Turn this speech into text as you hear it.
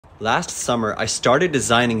Last summer, I started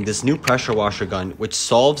designing this new pressure washer gun which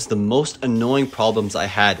solves the most annoying problems I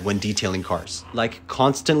had when detailing cars, like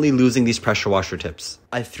constantly losing these pressure washer tips.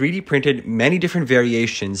 I 3D printed many different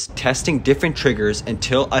variations, testing different triggers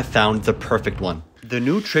until I found the perfect one. The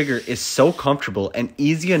new trigger is so comfortable and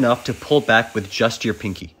easy enough to pull back with just your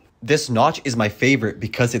pinky. This notch is my favorite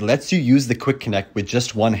because it lets you use the quick connect with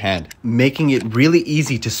just one hand, making it really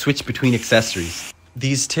easy to switch between accessories.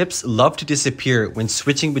 These tips love to disappear when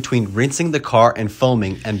switching between rinsing the car and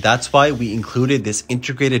foaming, and that's why we included this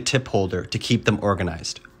integrated tip holder to keep them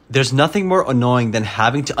organized. There's nothing more annoying than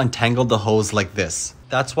having to untangle the hose like this.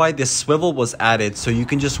 That's why this swivel was added so you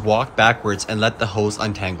can just walk backwards and let the hose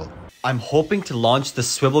untangle. I'm hoping to launch the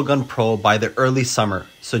Swivel Gun Pro by the early summer,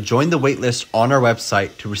 so join the waitlist on our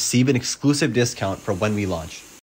website to receive an exclusive discount for when we launch.